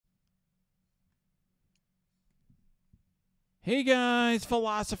Hey guys,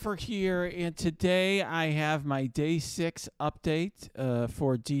 Philosopher here, and today I have my day 6 update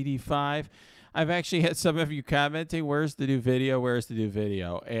for DD5. I've actually had some of you commenting, where's the new video, where's the new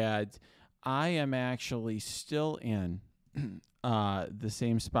video? And I am actually still in the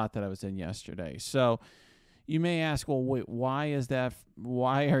same spot that I was in yesterday. So you may ask, well, wait, why is that?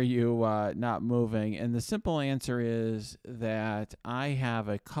 Why are you not moving? And the simple answer is that I have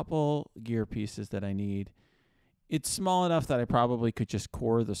a couple gear pieces that I need. It's small enough that I probably could just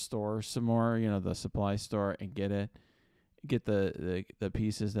core the store some more, the supply store, and get the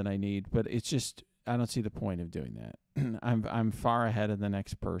pieces that I need. But it's just I don't see the point of doing that. I'm far ahead of the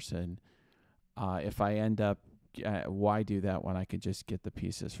next person. If I end up, why do that when I could just get the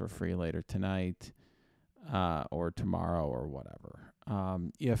pieces for free later tonight, or tomorrow or whatever?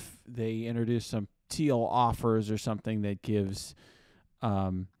 If they introduce some teal offers or something that gives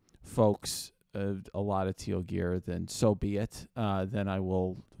folks a lot of teal gear, then so be it. Then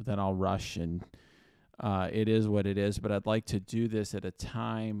I'll rush, and it is what it is. But I'd like to do this at a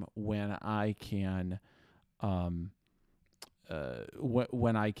time when I can,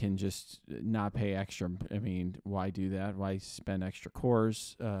 when I can just not pay extra. I mean, why do that? Why spend extra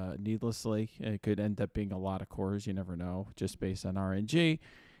cores needlessly? It could end up being a lot of cores. You never know, just based on RNG.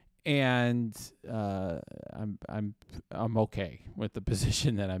 And I'm okay with the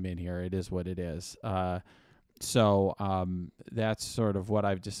position that I'm in here. It is what it is. So that's sort of what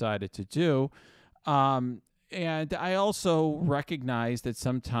I've decided to do. And I also recognize that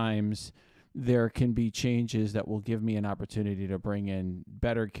sometimes there can be changes that will give me an opportunity to bring in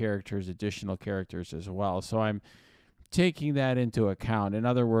better characters, additional characters as well. So I'm taking that into account. In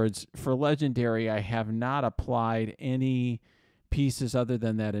other words, for Legendary, I have not applied any pieces other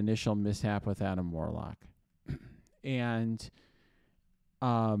than that initial mishap with Adam Warlock. And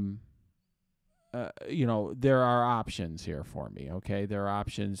there are options here for me. Okay, there are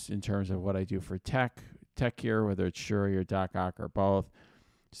options in terms of what I do for tech gear, whether it's Shuri or Doc Ock or both.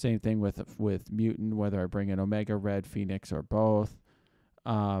 Same thing with Mutant, whether I bring in Omega Red, Phoenix, or both.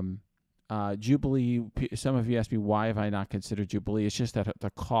 Jubilee, some of you asked me why have I not considered Jubilee. It's just that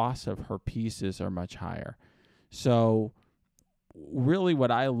the cost of her pieces are much higher. So really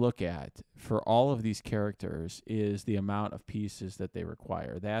what I look at for all of these characters is the amount of pieces that they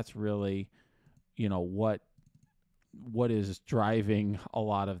require. That's really, what is driving a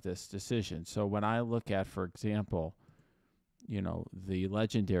lot of this decision. So when I look at, for example, the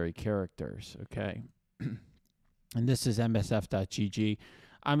legendary characters, okay, and this is msf.gg.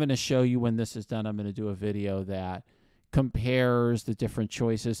 I'm going to show you when this is done. I'm going to do a video that compares the different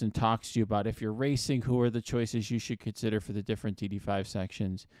choices and talks to you about, if you're racing, who are the choices you should consider for the different DD5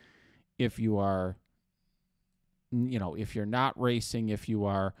 sections. If you are, if you're not racing, if you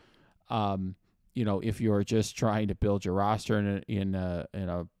are, if you are just trying to build your roster in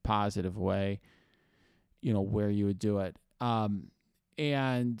a positive way, where you would do it. And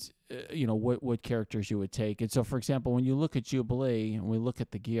what characters you would take. And so, for example, when you look at Jubilee and we look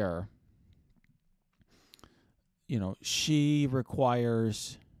at the gear, she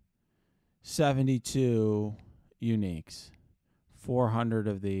requires 72 uniques, 400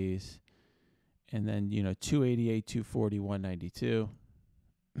 of these, and then, 288, 240, 192.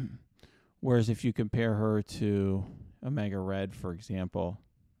 Whereas if you compare her to Omega Red, for example,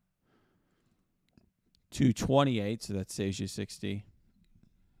 228, so that saves you 60.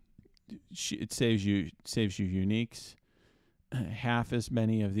 It saves you uniques, half as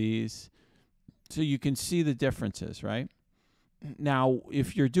many of these. So you can see the differences, right? Now,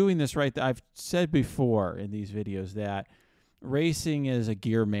 if you're doing this right, I've said before in these videos that racing is a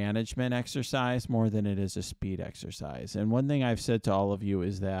gear management exercise more than it is a speed exercise. And one thing I've said to all of you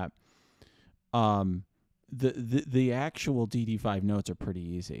is that the actual DD5 notes are pretty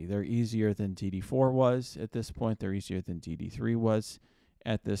easy. They're easier than DD4 was at this point. They're easier than DD3 was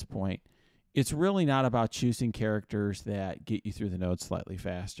at this point. It's really not about choosing characters that get you through the nodes slightly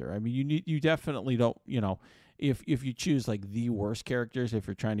faster. I mean, you definitely don't, if you choose like the worst characters, if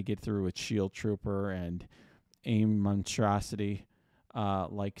you're trying to get through with Shield Trooper and Aim Monstrosity,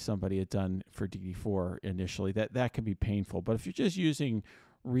 like somebody had done for DD4 initially, that can be painful. But if you're just using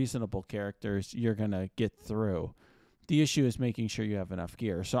reasonable characters, you're going to get through. The issue is making sure you have enough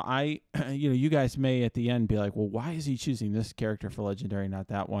gear. So you guys may at the end be like, well, why is he choosing this character for Legendary, not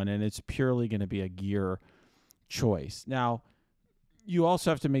that one? And it's purely going to be a gear choice. Now, you also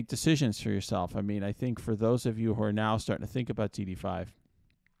have to make decisions for yourself. I mean, I think for those of you who are now starting to think about DD5,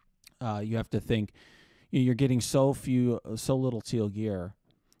 you have to think, you're getting so little teal gear.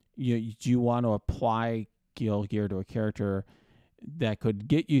 Do you want to apply teal gear to a character that could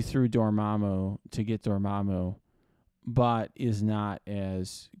get you through Dormammu to get Dormammu, but is not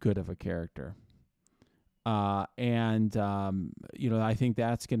as good of a character. I think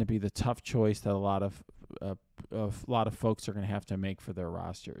that's going to be the tough choice that a lot of folks are going to have to make for their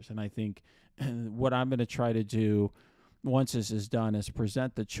rosters. And I think what I'm going to try to do once this is done is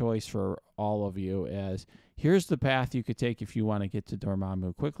present the choice for all of you as here's the path you could take if you want to get to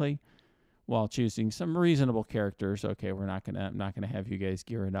Dormammu quickly, while choosing some reasonable characters. Okay, I'm not gonna have you guys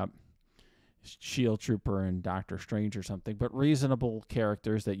gearing up Shield Trooper and Doctor Strange or something, but reasonable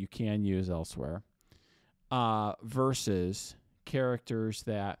characters that you can use elsewhere, versus characters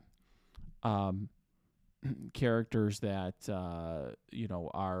that are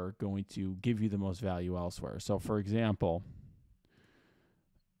going to give you the most value elsewhere. So, for example,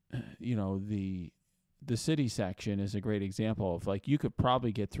 the city section is a great example of, like, you could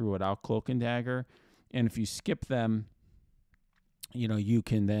probably get through without Cloak and Dagger, and if you skip them, you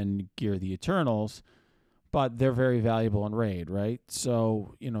can then gear the Eternals, but they're very valuable in raid, right?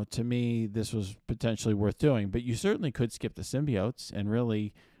 So, to me, this was potentially worth doing, but you certainly could skip the symbiotes, and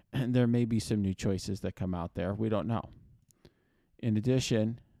really, there may be some new choices that come out there. We don't know. In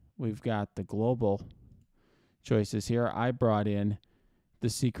addition, we've got the global choices here. I brought in the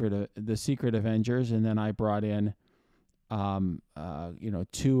Secret Avengers, and then I brought in,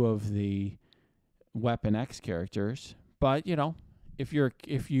 2 of the Weapon X characters. But if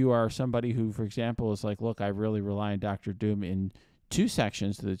you are somebody who, for example, is like, look, I really rely on Doctor Doom in 2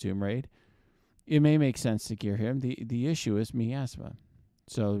 sections of the Doom Raid, it may make sense to gear him. The issue is miasma,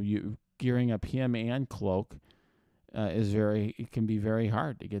 so you gearing up him and Cloak it can be very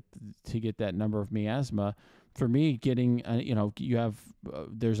hard to get that number of miasma. For me, getting you have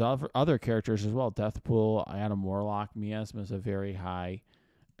there's other characters as well. Deathpool, Adam Warlock, miasma is a very high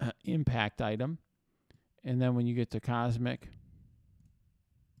impact item, and then when you get to Cosmic,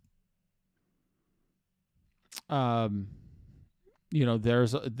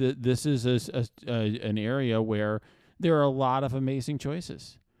 this is an area where there are a lot of amazing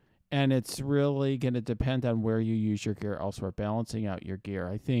choices. And it's really going to depend on where you use your gear elsewhere, balancing out your gear.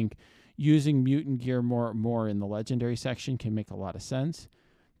 I think using mutant gear more in the legendary section can make a lot of sense.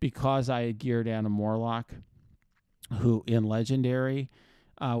 Because I had geared Adam Warlock, who in legendary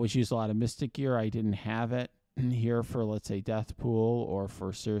was used a lot of mystic gear, I didn't have it here for, let's say, Deathpool or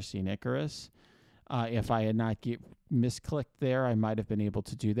for Circe and Icarus. If I had not misclicked there, I might have been able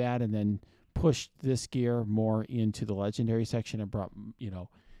to do that and then pushed this gear more into the legendary section and brought,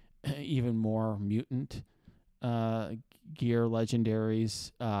 even more mutant gear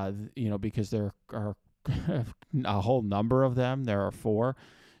legendaries, because there are a whole number of them. There are 4.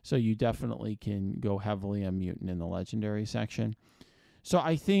 So you definitely can go heavily on mutant in the legendary section. So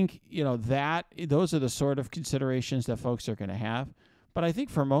I think, those are the sort of considerations that folks are going to have. But I think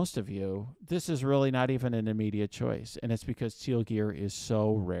for most of you, this is really not even an immediate choice. And it's because teal gear is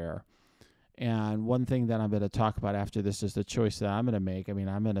so rare. And one thing that I'm going to talk about after this is the choice that I'm going to make. I mean,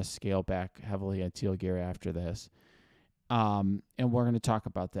 I'm going to scale back heavily on teal gear after this. And we're going to talk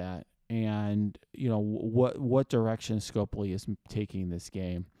about that. And, what direction Scopely is taking this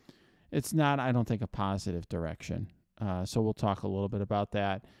game. It's not, I don't think, a positive direction. So we'll talk a little bit about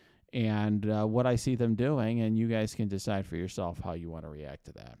that and what I see them doing. And you guys can decide for yourself how you want to react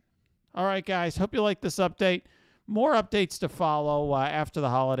to that. All right, guys. Hope you like this update. More updates to follow after the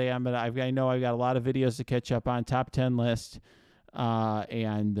holiday. I know I've got a lot of videos to catch up on, top 10 list,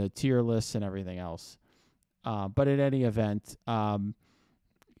 and the tier lists and everything else. But in any event,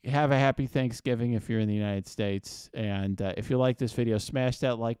 have a happy Thanksgiving if you're in the United States. And if you like this video, smash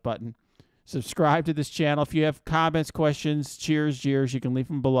that like button. Subscribe to this channel. If you have comments, questions, cheers, jeers, you can leave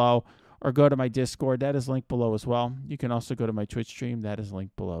them below. Or go to my Discord. That is linked below as well. You can also go to my Twitch stream. That is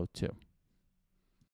linked below too.